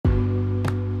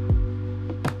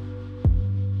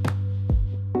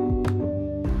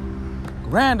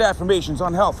Grand affirmations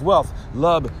on health, wealth,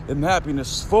 love, and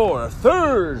happiness for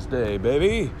Thursday,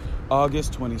 baby.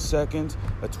 August 22nd,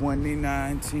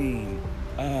 2019.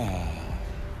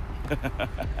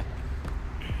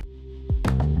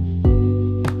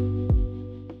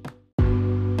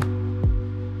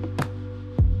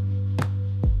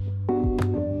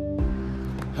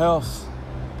 Health.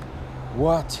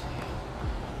 What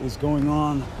is going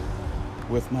on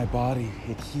with my body?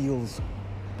 It heals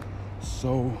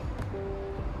so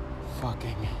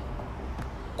fucking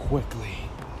quickly.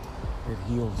 It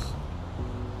heals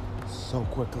so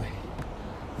quickly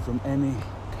from any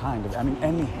kind of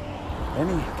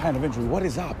injury. What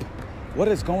is up? What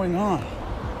is going on?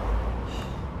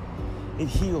 It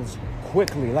heals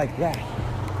quickly like that.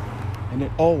 And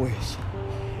it always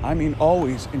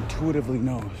intuitively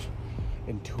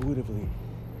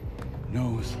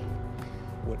knows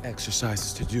what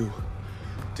exercises to do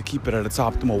to keep it at its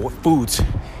optimal, what foods.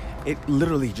 It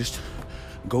literally just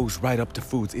goes right up to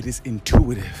foods. It is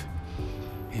intuitive.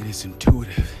 And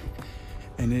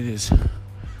it is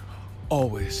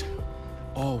always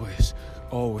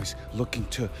looking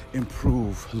to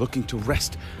improve, looking to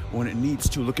rest when it needs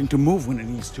to, looking to move when it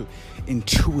needs to,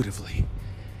 intuitively.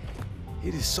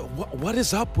 It is so, what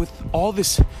is up with all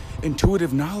this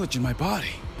intuitive knowledge in my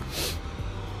body?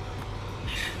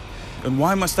 And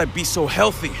why must I be so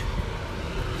healthy?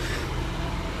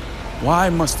 Why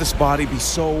must this body be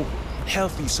so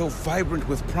healthy, so vibrant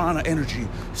with prana energy,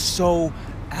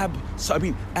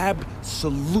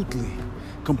 absolutely,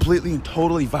 completely and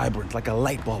totally vibrant, like a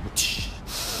light bulb.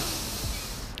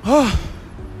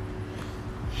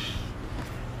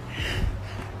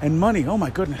 And money, oh my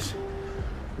goodness.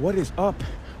 What is up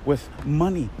with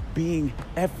money being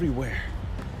everywhere,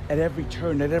 at every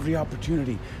turn, at every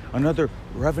opportunity? Another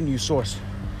revenue source,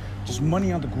 just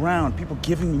money on the ground, people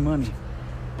giving me money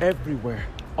everywhere,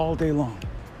 all day long.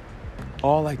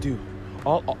 All I do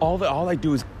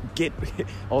is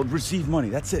I'll receive money.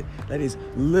 That's it. That is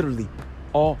literally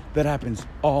all that happens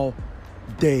all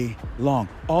day long.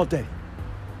 All day.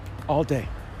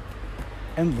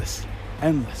 Endless.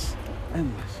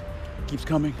 Keeps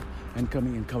coming and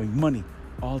coming and coming. Money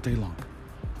all day long.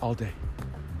 All day.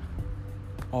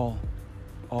 All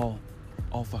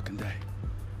fucking day.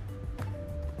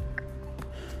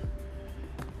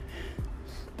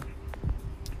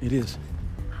 It is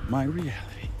my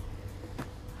reality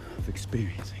of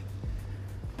experiencing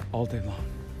all day long.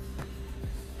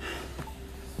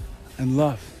 And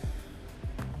love,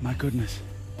 my goodness.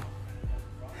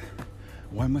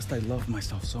 Why must I love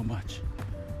myself so much?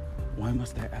 Why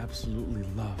must I absolutely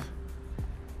love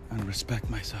and respect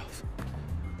myself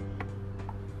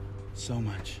so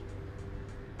much?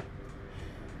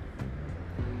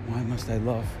 Why must I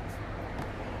love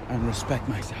and respect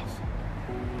myself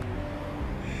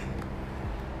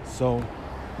so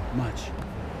much?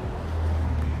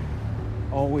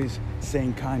 Always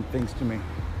saying kind things to me,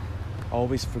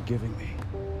 always forgiving me,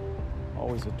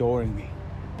 always adoring me,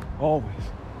 always.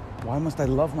 Why must I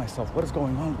love myself? What is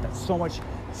going on with that? So much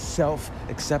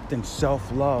self-acceptance,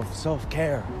 self-love,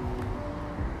 self-care.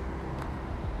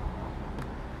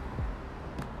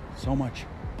 So much.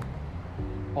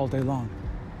 All day long.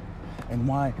 And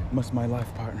why must my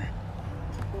life partner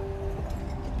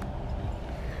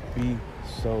be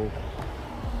so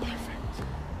perfect?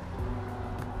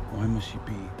 Why must she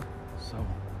be so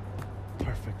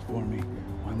perfect for me?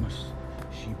 Why must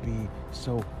she be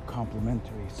so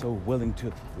complimentary, so willing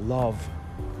to love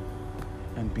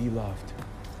and be loved?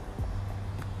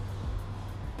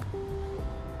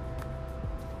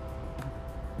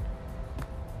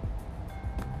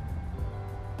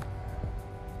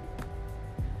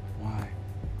 Why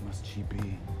must she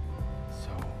be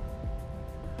so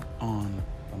on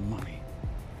the money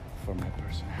for my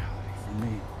personality, for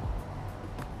me?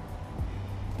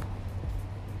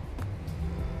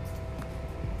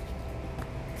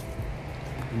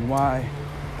 And why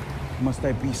must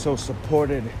I be so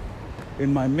supported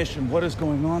in my mission? What is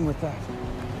going on with that?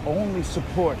 Only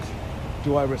support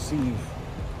do I receive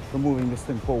for moving this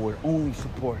thing forward. Only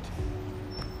support.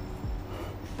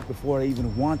 Before I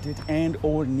even want it and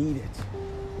or need it.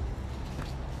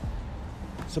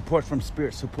 Support from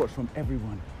spirit, support from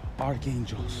everyone.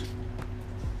 Archangels,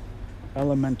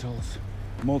 elementals,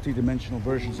 multi-dimensional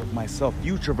versions of myself,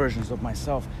 future versions of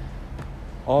myself,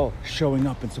 all showing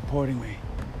up and supporting me.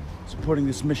 Supporting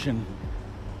this mission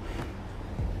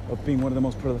of being one of the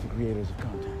most prolific creators of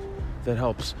content that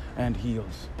helps and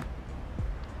heals.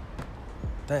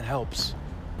 That helps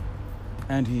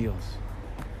and heals.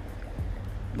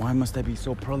 Why must I be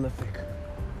so prolific?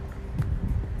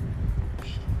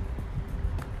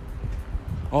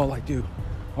 All I do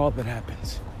All that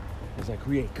happens is I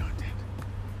create content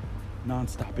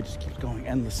non-stop. It just keeps going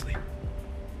endlessly.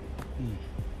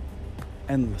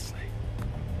 Endlessly.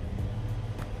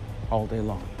 All day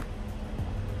long.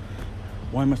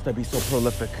 Why must I be so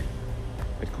prolific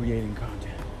at creating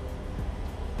content?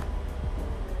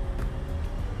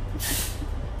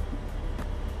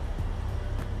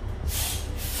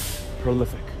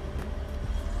 Prolific.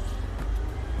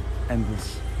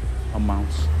 Endless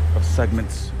amounts of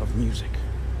segments of music,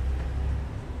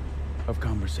 of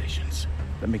conversations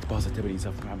that make positivity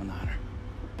self-prime and honor.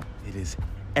 It is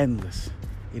endless.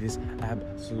 It is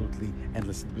absolutely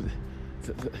endless.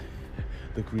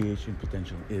 The creation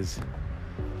potential is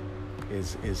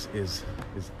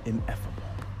ineffable.